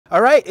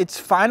All right, it's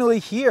finally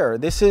here.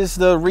 This is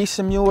the Riese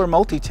and Müller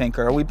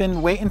Multitinker. We've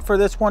been waiting for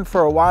this one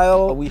for a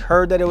while. We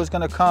heard that it was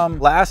gonna come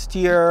last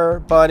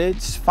year, but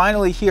it's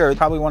finally here.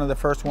 Probably one of the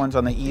first ones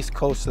on the East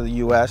Coast of the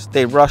US.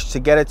 They rushed to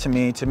get it to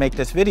me to make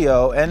this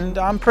video, and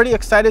I'm pretty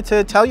excited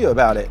to tell you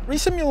about it.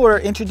 Riese and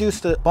Müller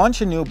introduced a bunch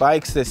of new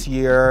bikes this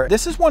year.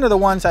 This is one of the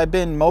ones I've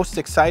been most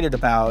excited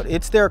about.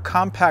 It's their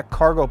compact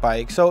cargo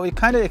bike. So it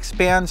kind of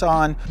expands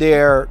on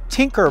their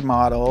Tinker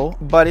model,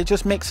 but it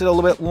just makes it a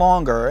little bit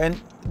longer.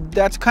 And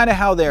that's kind of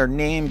how their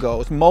name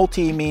goes.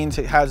 Multi means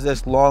it has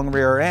this long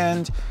rear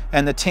end,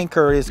 and the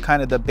Tinker is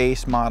kind of the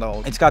base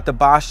model. It's got the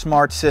Bosch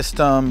Smart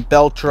System,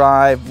 belt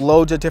drive,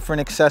 loads of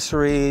different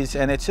accessories,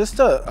 and it's just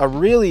a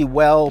really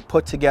well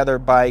put together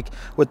bike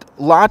with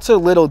lots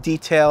of little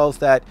details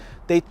that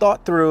they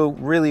thought through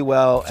really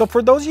well. So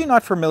for those of you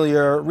not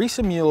familiar, Riese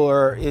and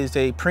Müller is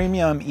a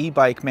premium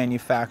e-bike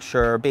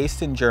manufacturer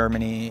based in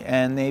Germany,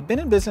 and they've been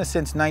in business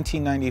since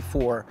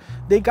 1994.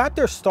 They got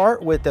their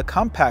start with a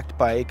compact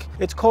bike.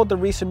 It's called the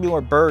Riese and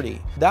Müller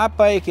Birdie. That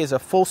bike is a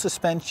full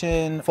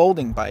suspension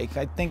folding bike.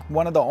 I think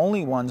one of the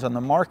only ones on the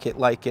market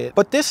like it.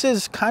 But this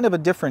is kind of a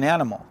different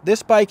animal.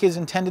 This bike is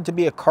intended to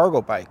be a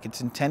cargo bike.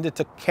 It's intended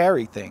to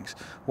carry things.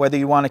 Whether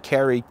you want to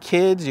carry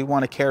kids, you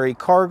want to carry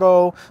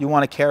cargo, you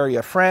want to carry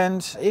a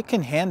friend, it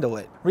can handle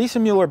it. Riese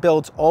and Müller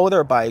builds all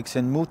their bikes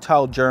in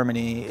Mutter,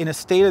 Germany, in a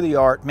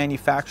state-of-the-art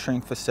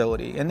manufacturing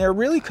facility. And they're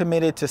really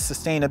committed to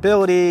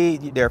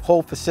sustainability. Their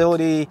whole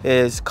facility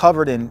is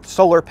covered in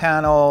solar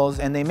panels,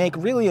 and they make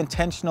really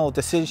intentional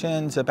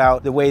decisions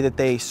about the way that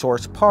they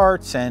source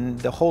parts and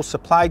the whole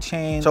supply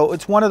chain. So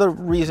it's one of the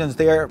reasons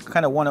they're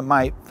kind of one of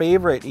my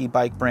favorite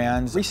e-bike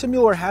brands. Riese and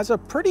Müller has a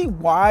pretty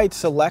wide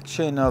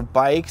selection of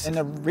bikes and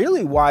a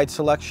really wide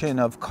selection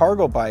of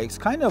cargo bikes,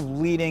 kind of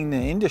leading the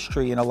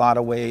industry in a lot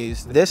of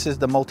ways. This is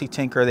the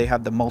Multitinker. They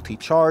have the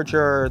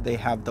Multi-Charger, they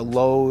have the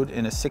Load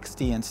in a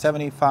 60 and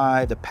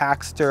 75, the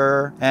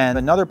Paxter, and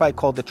another bike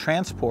called the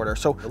Transporter.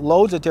 So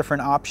loads of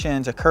different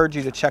options. I encourage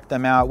you to check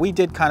them out. We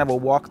did kind of a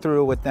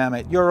walkthrough with them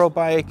at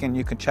Eurobike, and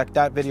you can check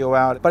that video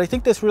out. But I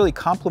think this really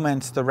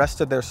complements the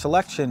rest of their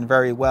selection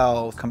very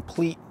well.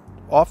 Complete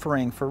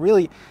offering for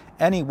really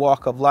any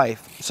walk of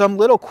life. Some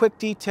little quick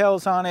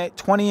details on it: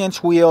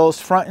 20-inch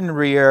wheels, front and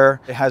rear.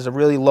 It has a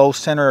really low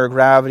center of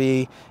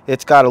gravity.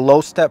 It's got a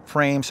low step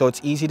frame, so it's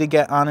easy to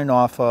get on and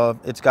off of.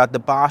 It's got the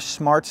Bosch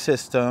Smart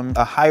System,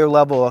 a higher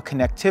level of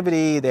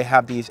connectivity. They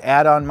have these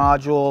add-on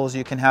modules.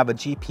 You can have a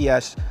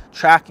GPS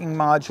tracking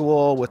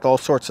module with all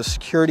sorts of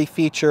security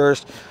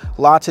features,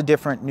 lots of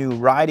different new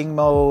riding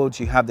modes.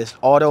 You have this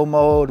auto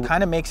mode.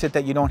 Kind of makes it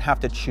that you don't have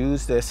to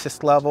choose the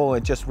assist level.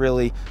 It just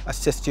really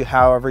assists you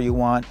however you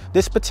want.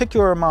 This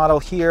particular model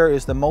here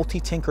is the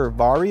Multitinker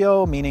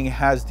Vario, meaning it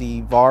has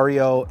the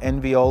Vario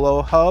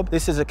Enviolo hub.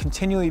 This is a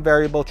continually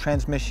variable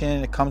transmission.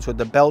 It comes with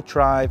the belt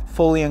drive,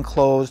 fully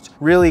enclosed,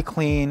 really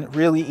clean,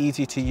 really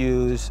easy to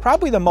use.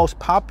 Probably the most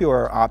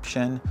popular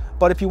option.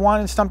 But if you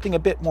wanted something a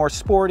bit more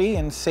sporty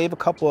and save a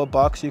couple of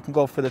bucks, you can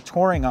go for the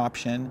touring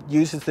option.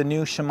 Uses the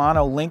new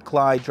Shimano Link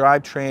Glide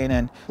drivetrain.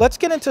 And let's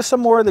get into some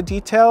more of the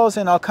details,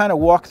 and I'll kind of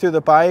walk through the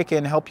bike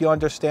and help you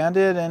understand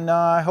it, and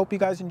I hope you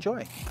guys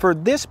enjoy. For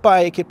this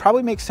bike, it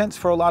probably makes sense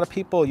for a lot of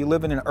people. You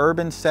live in an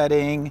urban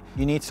setting,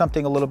 you need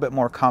something a little bit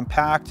more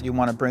compact. You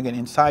want to bring it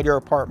inside your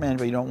apartment,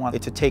 but you don't want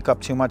it to take up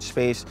too much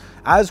space.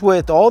 As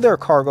with all their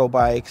cargo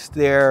bikes,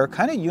 they're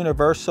kind of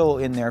universal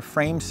in their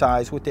frame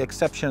size, with the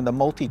exception of the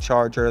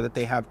Multi-Charger.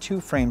 They have two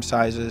frame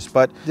sizes,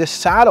 but this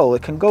saddle,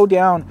 it can go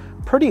down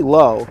pretty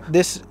low.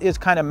 This is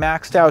kind of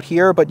maxed out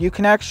here, but you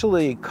can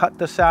actually cut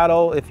the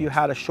saddle if you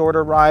had a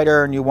shorter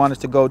rider and you wanted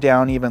to go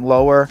down even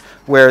lower,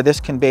 where this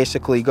can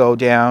basically go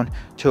down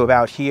to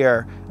about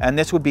here. And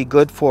this would be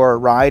good for a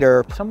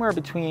rider somewhere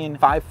between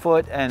 5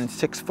 foot and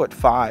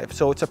 6'5".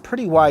 So it's a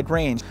pretty wide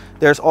range.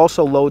 There's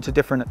also loads of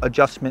different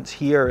adjustments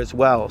here as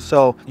well.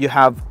 So you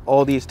have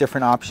all these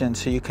different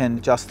options, so you can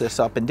adjust this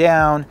up and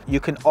down. You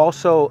can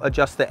also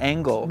adjust the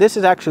angle. This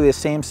is actually the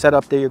same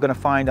setup that you're going to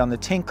find on the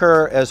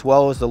Tinker as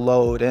well as the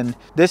Load. And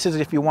this is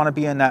if you want to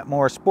be in that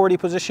more sporty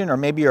position, or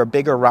maybe you're a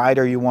bigger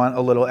rider, you want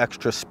a little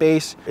extra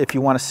space. If you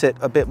want to sit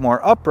a bit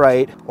more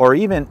upright or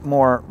even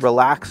more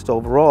relaxed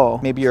overall,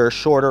 maybe you're a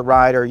shorter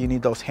rider, you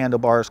need those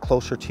handlebars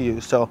closer to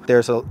you. So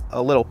there's a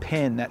little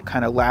pin that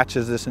kind of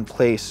latches this in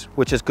place,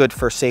 which is good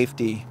for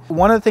safety.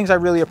 One of the things I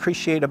really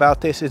appreciate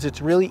about this is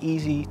it's really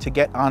easy to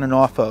get on and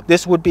off of.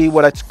 This would be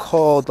what it's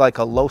called like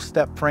a low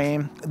step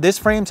frame. This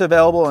frame's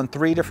available in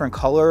 3 different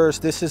colors.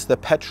 This is the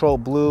petrol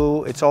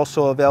blue. It's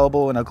also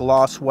available in a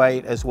gloss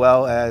white as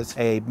well as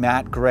a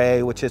matte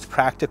gray, which is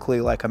practically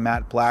like a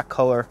matte black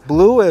color.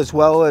 Blue as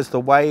well as the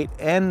white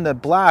and the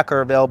black are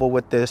available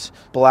with this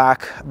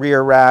black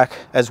rear rack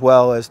as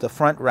well as the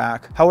front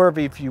rack. However,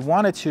 if you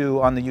wanted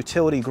to, on the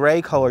utility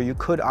gray color, you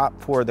could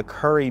opt for the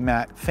curry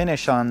matte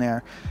finish on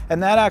there.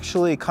 And that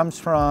actually comes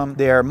from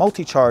their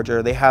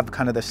Multi-Charger. They have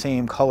kind of the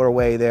same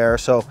colorway there.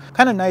 So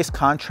kind of nice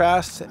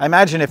contrast. I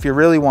imagine if you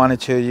really wanted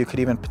to, you could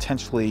even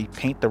potentially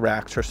paint the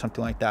racks or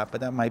something like that,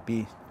 but that might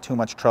be too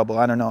much trouble.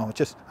 I don't know.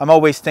 Just, I'm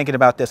always thinking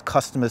about this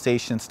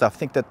customization stuff. I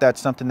think that that's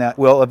something that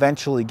we'll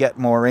eventually get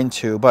more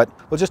into, but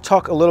we'll just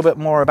talk a little bit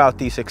more about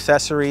these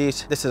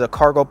accessories. This is a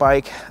cargo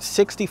bike,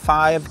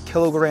 65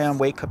 kilogram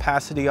weight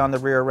capacity on the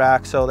rear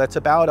rack. So that's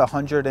about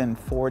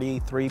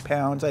 143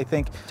 pounds, I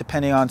think,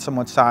 depending on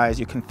someone's size,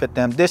 you can fit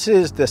them. This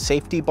is the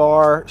safety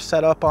bar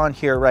set up on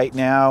here right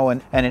now,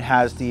 and it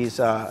has these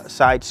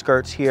side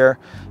skirts here.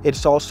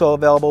 It's also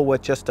available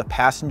with just a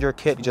passenger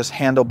kit, just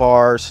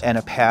handlebars and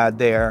a pad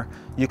there.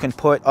 You can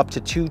put up to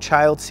 2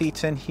 child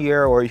seats in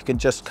here, or you can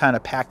just kind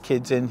of pack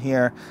kids in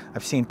here.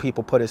 I've seen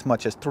people put as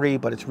much as 3,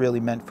 but it's really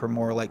meant for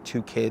more like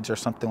 2 kids or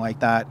something like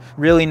that.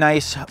 Really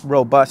nice,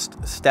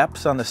 robust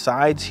steps on the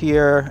sides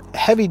here.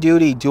 Heavy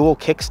duty dual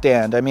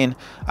kickstand. I mean,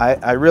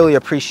 I really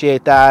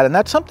appreciate that. And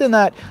that's something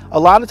that a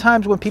lot of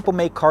times when people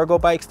make cargo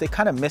bikes, they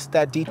kind of miss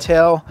that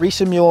detail.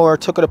 Riese and Müller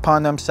took it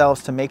upon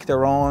themselves to make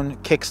their own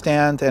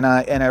kickstand, and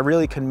I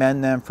really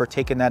commend them for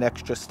taking that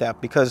extra step,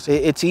 because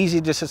it's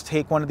easy just to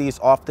take one of these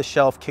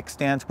off-the-shelf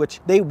kickstands, which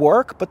they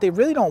work, but they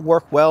really don't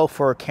work well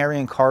for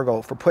carrying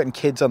cargo, for putting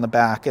kids on the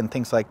back and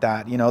things like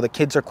that. You know, the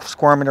kids are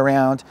squirming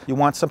around. You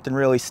want something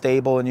really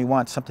stable, and you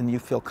want something you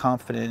feel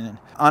confident in.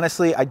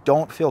 Honestly, I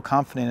don't feel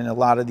confident in a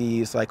lot of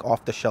these like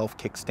off-the-shelf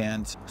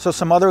kickstands. So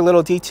some other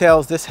little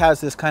details, this has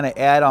this kind of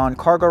add-on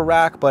cargo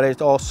rack, but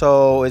it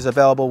also is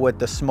available with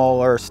the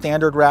smaller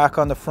standard rack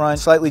on the front.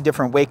 Slightly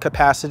different weight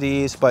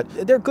capacities, but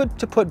they're good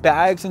to put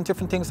bags and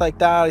different things like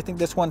that. I think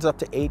this one's up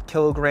to 8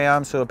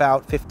 kilograms, so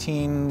about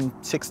 15,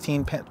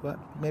 16,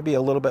 maybe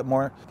a little bit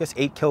more. I guess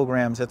 8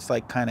 kilograms, it's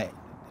like kind of,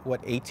 what,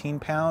 18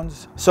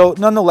 pounds? So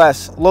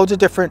nonetheless, loads of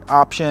different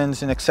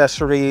options and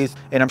accessories,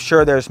 and I'm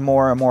sure there's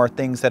more and more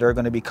things that are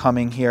going to be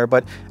coming here,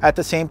 but at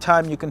the same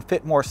time, you can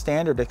fit more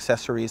standard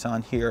accessories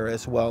on here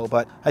as well.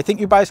 But I think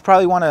you guys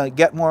probably want to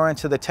get more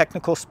into the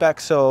technical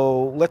specs,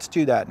 so let's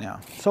do that now.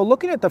 So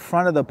looking at the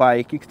front of the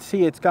bike, you can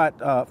see it's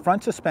got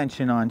front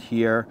suspension on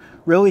here,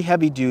 really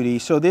heavy duty.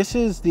 So this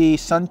is the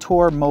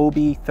Suntour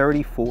Mobi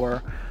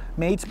 34.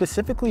 Made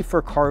specifically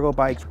for cargo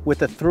bikes,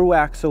 with a through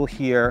axle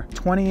here,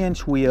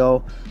 20-inch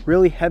wheel,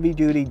 really heavy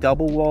duty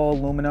double wall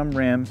aluminum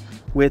rim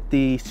with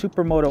the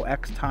Supermoto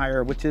X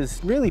tire, which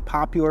is really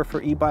popular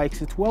for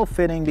e-bikes. It's well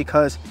fitting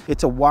because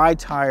it's a wide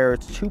tire.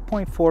 It's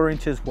 2.4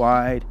 inches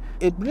wide.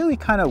 It really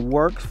kind of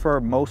works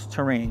for most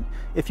terrain.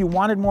 If you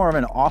wanted more of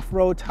an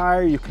off-road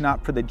tire, you can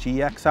opt for the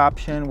GX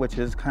option, which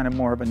is kind of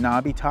more of a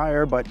knobby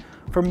tire, but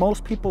for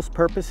most people's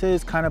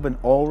purposes, kind of an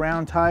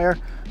all-round tire,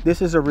 this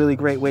is a really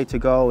great way to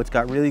go. It's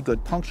got really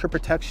good puncture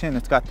protection.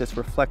 It's got this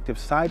reflective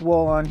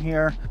sidewall on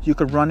here. You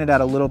could run it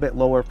at a little bit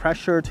lower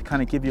pressure to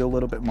kind of give you a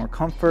little bit more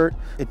comfort.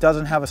 It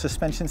doesn't have a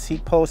suspension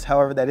seat post,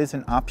 however, that is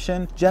an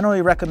option.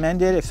 Generally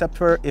recommended, except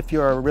for if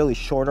you're a really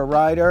shorter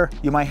rider,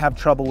 you might have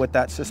trouble with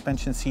that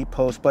suspension seat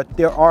post, but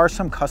there are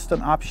some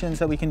custom options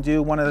that we can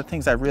do. One of the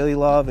things I really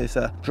love is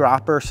a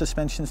dropper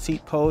suspension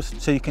seat post,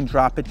 so you can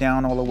drop it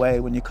down all the way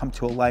when you come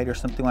to a light or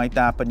something like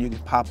that, but you can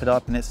pop it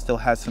up and it still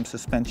has some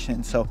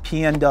suspension. So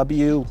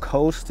PNW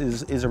Coast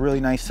is a really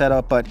nice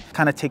setup, but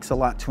kind of takes a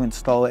lot to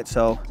install it,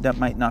 so that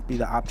might not be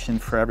the option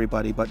for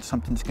everybody, but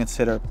something to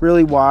consider.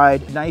 Really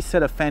wide, nice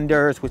set of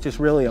fenders, which is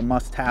really a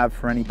must-have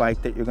for any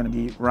bike that you're going to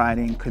be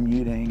riding,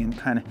 commuting, and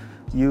kind of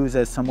use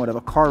as somewhat of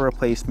a car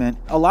replacement.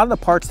 A lot of the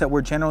parts that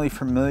we're generally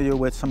familiar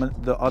with some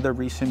of the other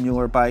Riese and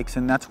Müller bikes,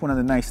 and that's one of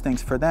the nice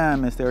things for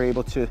them, is they're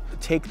able to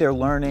take their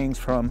learnings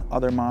from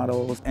other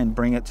models and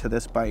bring it to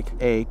this bike.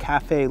 A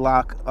cafe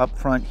lock up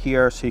front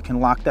here, so you can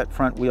lock that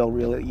front wheel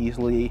really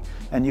easily,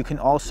 and you can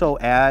also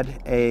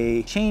add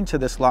a chain to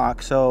this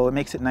lock, so it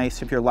makes it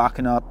nice if you're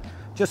locking up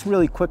just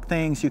really quick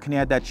things. You can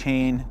add that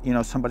chain, you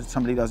know,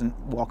 somebody doesn't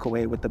walk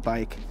away with the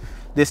bike.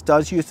 This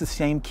does use the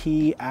same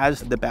key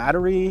as the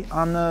battery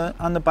on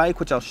the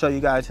bike, which I'll show you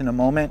guys in a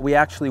moment. We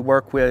actually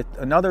work with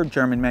another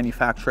German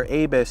manufacturer,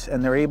 Abus,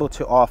 and they're able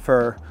to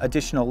offer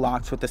additional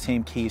locks with the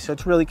same key. So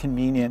it's really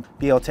convenient to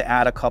be able to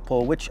add a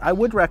couple, which I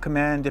would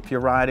recommend if you're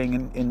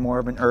riding in more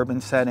of an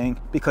urban setting,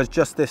 because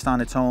just this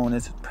on its own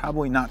is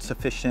probably not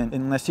sufficient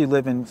unless you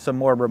live in some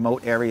more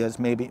remote areas.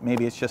 Maybe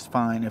it's just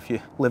fine if you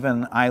live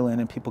on an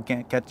island and people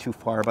can't get too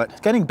far, but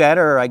it's getting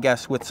better, I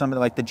guess, with some of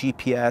like the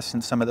GPS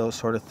and some of those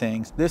sort of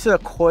things. This is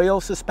a coil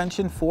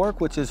suspension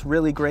fork, which is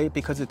really great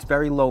because it's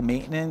very low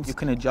maintenance. You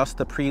can adjust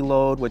the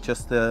preload with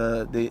just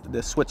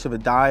the switch of a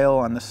dial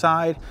on the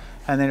side,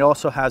 and then it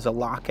also has a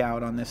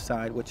lockout on this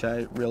side, which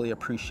I really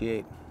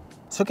appreciate.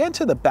 So getting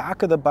to the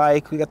back of the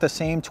bike, we got the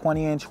same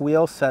 20-inch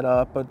wheel set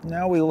up, but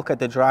now we look at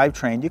the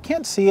drivetrain. You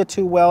can't see it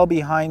too well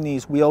behind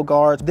these wheel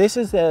guards. This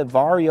is the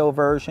Vario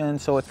version,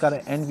 so it's got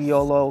an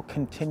NVOLO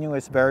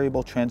continuous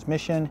variable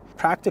transmission,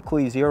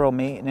 practically zero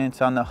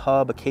maintenance on the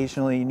hub.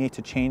 Occasionally you need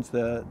to change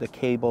the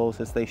cables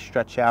as they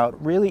stretch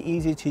out. Really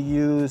easy to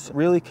use,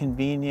 really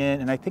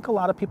convenient, and I think a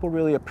lot of people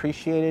really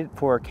appreciate it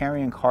for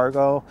carrying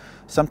cargo.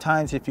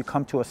 Sometimes if you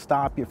come to a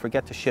stop, you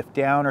forget to shift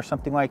down or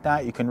something like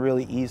that, you can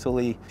really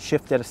easily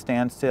shift at a stand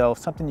standstill,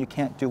 something you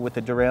can't do with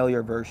the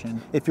derailleur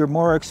version. If you're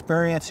more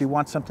experienced, you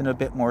want something a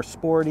bit more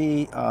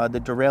sporty,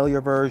 the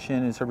derailleur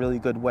version is a really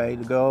good way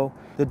to go.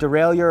 The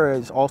derailleur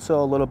is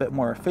also a little bit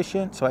more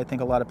efficient, so I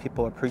think a lot of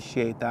people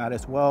appreciate that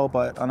as well,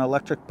 but on an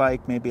electric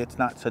bike, maybe it's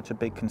not such a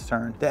big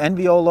concern. The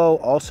NVOLO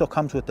also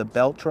comes with the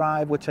belt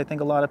drive, which I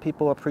think a lot of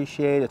people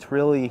appreciate. It's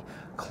really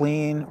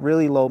clean,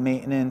 really low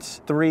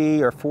maintenance,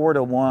 3 or 4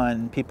 to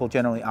 1. People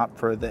generally opt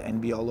for the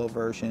NVOLO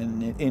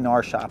version, in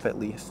our shop at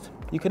least.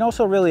 You can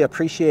also really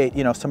appreciate,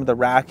 you know, some of the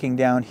racking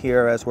down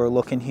here as we're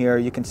looking here.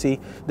 You can see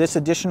this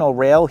additional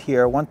rail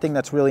here. One thing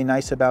that's really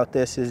nice about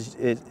this is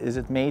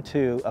it's made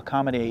to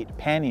accommodate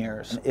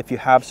panniers. If you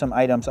have some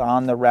items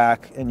on the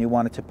rack and you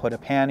wanted to put a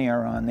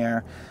pannier on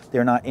there,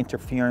 they're not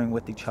interfering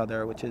with each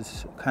other, which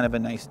is kind of a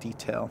nice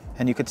detail.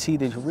 And you can see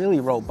these really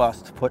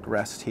robust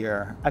footrests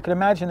here. I could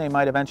imagine they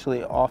might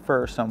eventually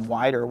offer some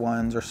wider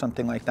ones or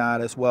something like that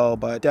as well,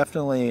 but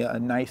definitely a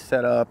nice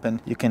setup, and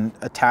you can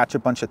attach a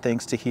bunch of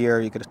things to here.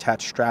 You could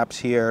attach straps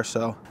here.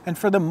 And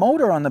for the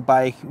motor on the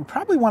bike, you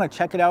probably want to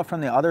check it out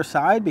from the other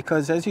side,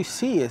 because as you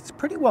see, it's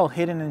pretty well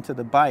hidden into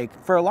the bike.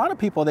 For a lot of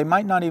people, they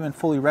might not even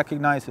fully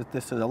recognize that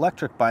this is an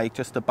electric bike,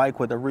 just a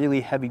bike with a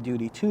really heavy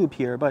duty tube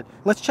here. But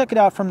let's check it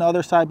out from the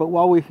other side. But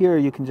while we're here,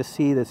 you can just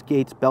see this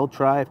Gates belt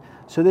drive.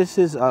 So this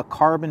is a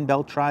carbon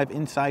belt drive.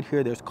 Inside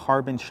here, there's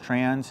carbon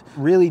strands.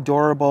 Really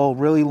durable,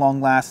 really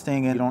long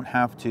lasting, and you don't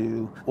have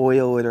to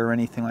oil it or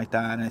anything like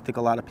that. And I think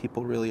a lot of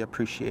people really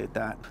appreciate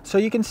that. So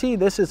you can see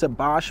this is a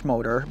Bosch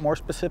motor, more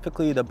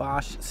specifically the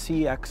Bosch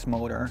CX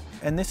motor.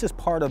 And this is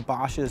part of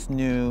Bosch's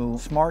new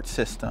smart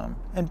system.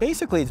 And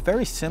basically it's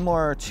very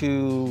similar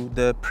to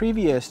the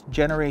previous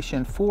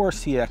generation 4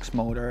 CX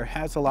motor. It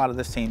has a lot of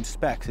the same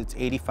specs. It's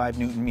 85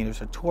 Newton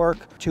meters of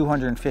torque,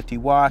 250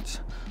 watts,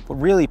 but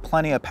really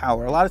plenty of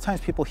power. A lot of times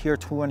people hear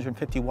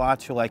 250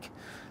 watts, you're like,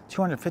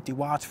 250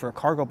 watts for a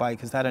cargo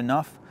bike, is that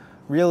enough?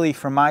 Really,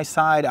 from my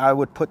side, I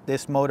would put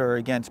this motor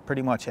against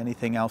pretty much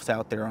anything else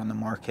out there on the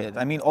market.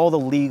 I mean, all the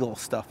legal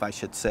stuff, I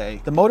should say.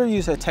 The motor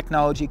uses a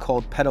technology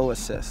called pedal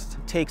assist.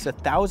 It takes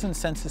 1,000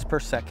 senses per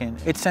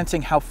second. It's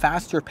sensing how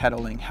fast you're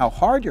pedaling, how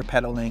hard you're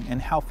pedaling,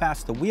 and how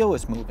fast the wheel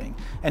is moving.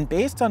 And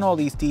based on all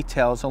these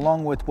details,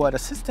 along with what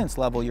assistance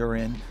level you're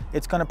in,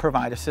 it's going to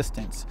provide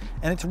assistance.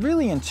 And it's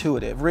really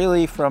intuitive.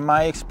 Really, from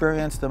my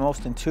experience, the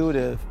most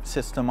intuitive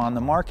system on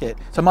the market.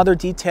 Some other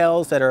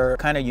details that are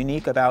kind of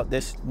unique about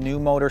this new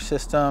motor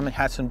system. It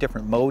has some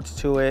different modes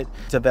to it.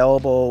 It's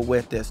available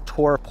with this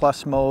Tour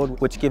Plus mode,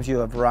 which gives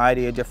you a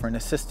variety of different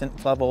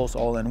assistance levels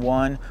all in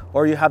one.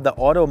 Or you have the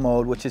auto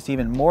mode, which is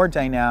even more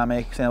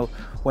dynamic. So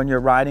when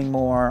you're riding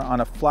more on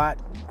a flat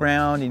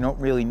ground, you don't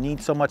really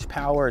need so much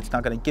power. It's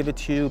not going to give it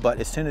to you, but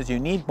as soon as you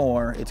need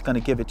more, it's going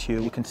to give it to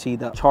you. You can see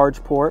the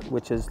charge port,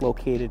 which is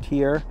located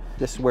here.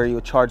 This is where you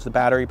would charge the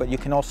battery, but you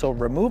can also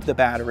remove the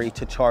battery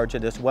to charge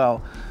it as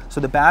well.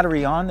 So the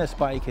battery on this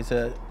bike is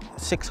a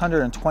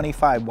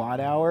 625 watt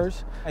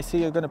hours. I see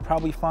you're going to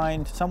probably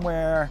find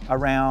somewhere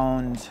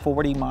around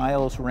 40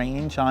 miles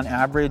range on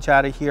average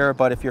out of here,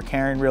 but if you're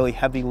carrying really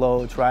heavy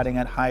loads, riding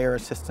at higher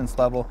assistance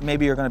level,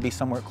 maybe you're going to be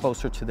somewhere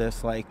closer to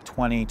this, like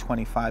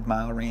 20-25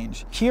 mile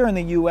range. Here in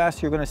the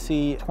US, you're going to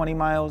see 20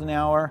 miles an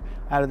hour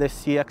out of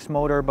this CX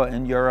motor, but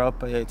in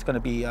Europe, it's going to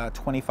be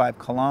 25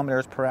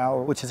 kilometers per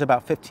hour, which is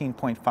about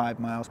 15.5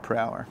 miles per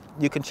hour.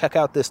 You can check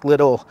out this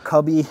little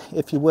cubby,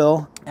 if you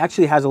will. It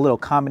actually has a little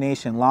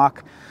combination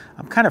lock.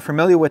 I'm kind of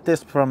familiar with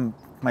this from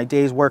my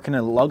days working in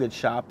a luggage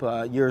shop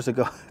years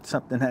ago. It's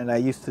something that I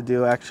used to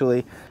do actually.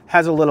 It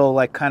has a little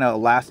like kind of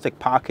elastic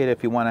pocket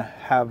if you want to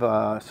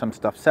have some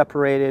stuff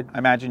separated. I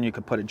imagine you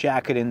could put a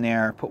jacket in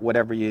there, put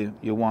whatever you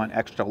want,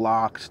 extra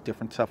locks,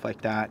 different stuff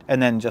like that,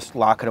 and then just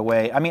lock it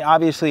away. I mean,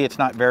 obviously it's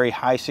not very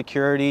high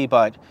security,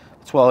 but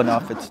it's well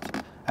enough. It's,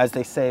 as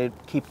they say,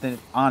 keep the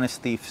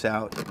honest thieves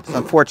out. It's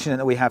unfortunate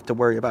that we have to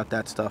worry about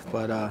that stuff,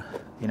 but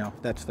you know,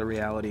 that's the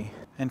reality.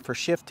 And for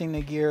shifting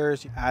the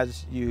gears,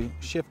 as you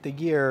shift the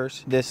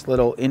gears, this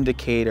little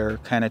indicator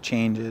kind of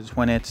changes.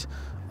 When it's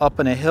up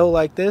in a hill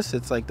like this,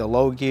 it's like the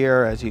low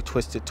gear. As you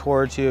twist it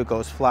towards you, it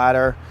goes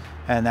flatter,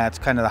 and that's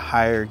kind of the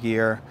higher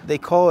gear. They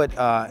call it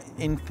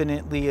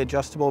infinitely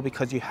adjustable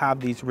because you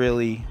have these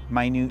really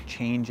minute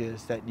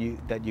changes that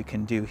you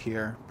can do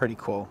here. Pretty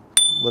cool.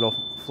 Little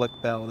flick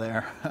bell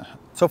there.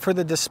 So for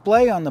the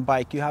display on the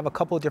bike, you have a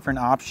couple of different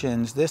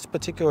options. This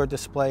particular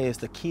display is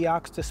the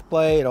kiosk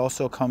display. It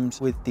also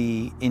comes with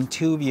the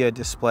Intuvia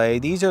display.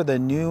 These are the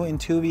new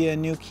Intuvia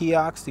new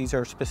kiosks. These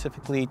are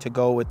specifically to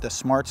go with the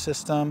smart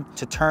system.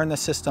 To turn the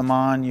system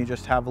on, you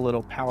just have a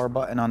little power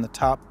button on the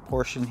top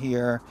portion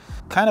here.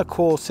 Kind of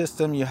cool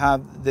system. You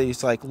have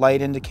these like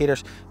light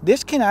indicators.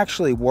 This can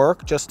actually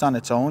work just on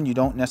its own. You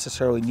don't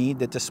necessarily need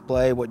the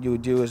display. What you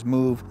would do is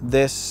move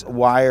this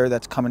wire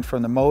that's coming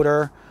from the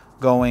motor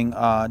going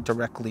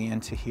directly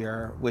into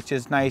here, which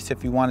is nice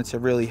if you wanted to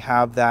really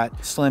have that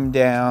slimmed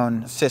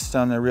down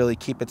system to really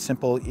keep it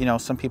simple. You know,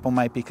 some people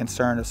might be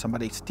concerned of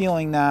somebody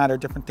stealing that or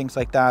different things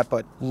like that,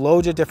 but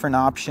loads of different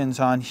options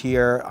on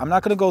here. I'm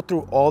not going to go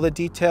through all the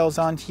details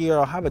on here.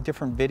 I'll have a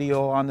different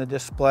video on the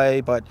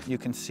display, but you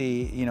can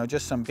see, you know,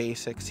 just some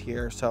basics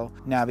here. So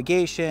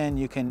navigation,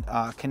 you can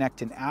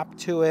connect an app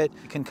to it.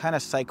 You can kind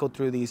of cycle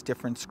through these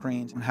different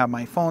screens and have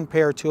my phone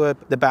paired to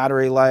it. The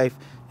battery life,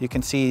 you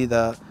can see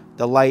the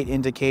light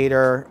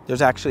indicator.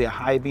 There's actually a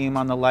high beam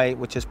on the light,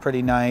 which is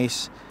pretty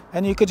nice.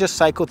 And you could just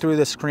cycle through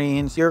the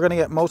screens. You're gonna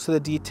get most of the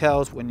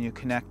details when you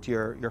connect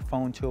your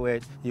phone to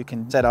it. You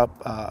can set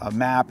up a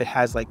map. It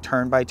has like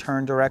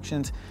turn-by-turn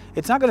directions.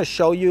 It's not gonna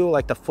show you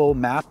like the full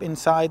map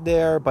inside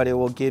there, but it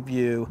will give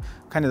you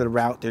kind of the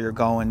route that you're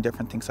going,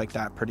 different things like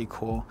that. Pretty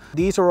cool.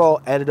 These are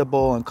all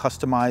editable and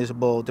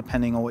customizable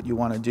depending on what you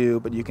wanna do,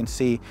 but you can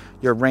see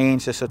your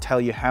range. This will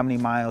tell you how many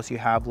miles you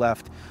have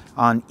left.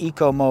 On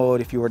eco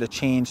mode, if you were to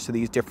change to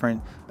these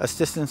different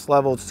assistance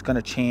levels, it's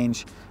gonna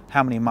change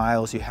how many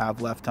miles you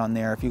have left on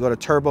there. If you go to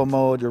turbo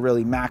mode, you're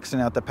really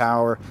maxing out the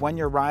power. When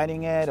you're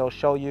riding it, it'll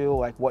show you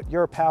like what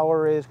your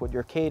power is, what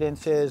your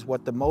cadence is,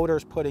 what the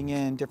motor's putting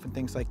in, different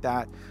things like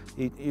that.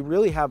 You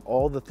really have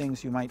all the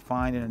things you might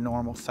find in a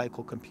normal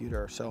cycle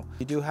computer. So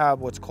you do have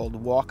what's called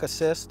walk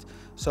assist.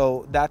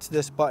 So that's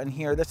this button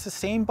here. That's the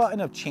same button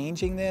of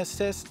changing the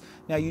assist.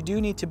 Now you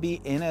do need to be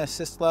in an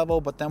assist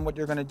level, but then what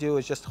you're gonna do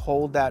is just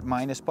hold that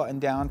minus button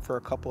down for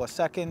a couple of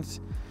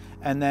seconds.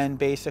 And then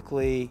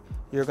basically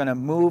you're gonna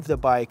move the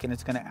bike and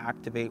it's gonna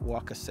activate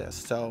walk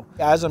assist. So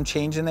as I'm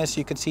changing this,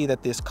 you can see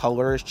that this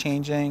color is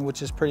changing,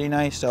 which is pretty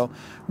nice. So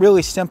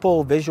really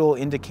simple visual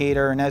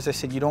indicator. And as I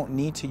said, you don't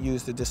need to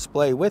use the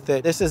display with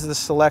it. This is the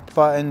select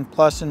button,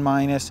 plus and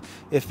minus.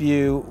 If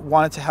you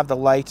wanted to have the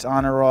lights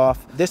on or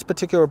off, this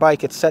particular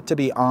bike, it's set to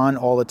be on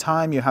all the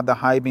time. You have the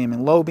high beam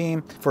and low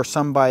beam. For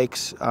some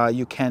bikes,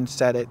 you can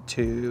set it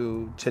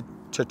to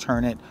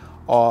turn it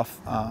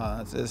off.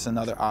 This is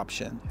another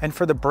option. And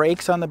for the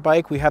brakes on the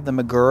bike, we have the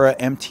Magura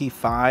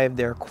MT5.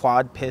 They're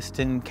quad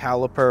piston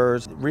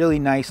calipers, really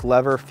nice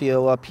lever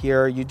feel up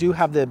here. You do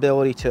have the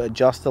ability to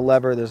adjust the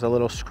lever. There's a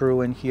little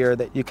screw in here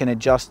that you can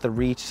adjust the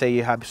reach. Say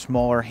you have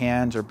smaller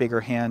hands or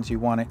bigger hands, you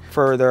want it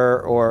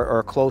further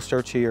or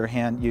closer to your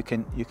hand, you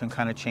can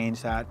kind of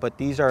change that. But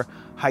these are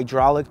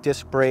hydraulic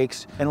disc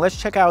brakes. And let's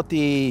check out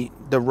the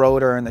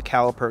rotor and the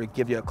caliper to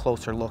give you a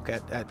closer look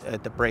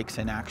at the brakes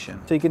in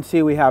action. So you can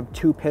see we have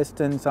two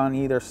pistons on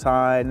either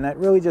side, and that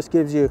really just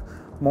gives you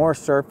more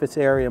surface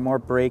area, more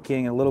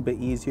braking, a little bit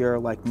easier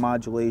like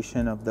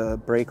modulation of the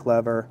brake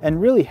lever,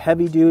 and really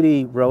heavy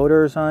duty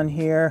rotors on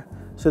here.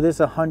 So this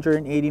is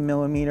 180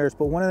 millimeters,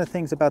 but one of the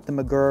things about the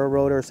Magura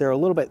rotors, they're a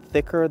little bit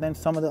thicker than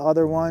some of the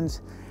other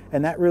ones,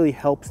 and that really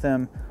helps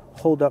them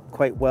hold up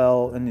quite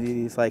well in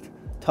these like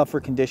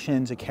tougher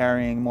conditions of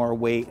carrying more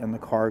weight in the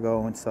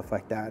cargo and stuff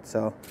like that.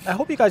 So I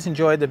hope you guys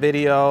enjoyed the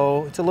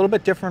video. It's a little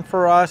bit different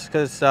for us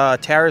because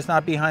Tara's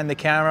not behind the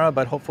camera,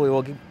 but hopefully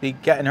we'll be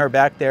getting her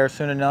back there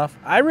soon enough.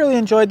 I really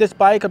enjoyed this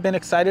bike. I've been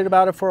excited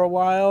about it for a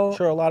while. I'm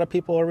sure a lot of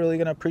people are really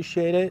gonna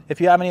appreciate it.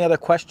 If you have any other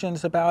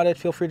questions about it,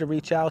 feel free to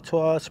reach out to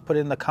us, put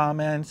it in the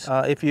comments.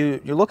 If you're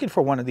looking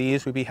for one of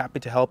these, we'd be happy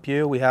to help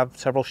you. We have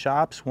several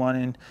shops, one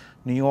in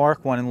New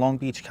York, one in Long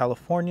Beach,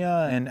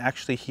 California, and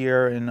actually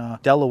here in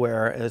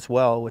Delaware as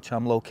well, which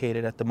I'm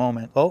located at the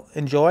moment. Well,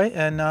 enjoy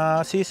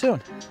and see you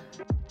soon.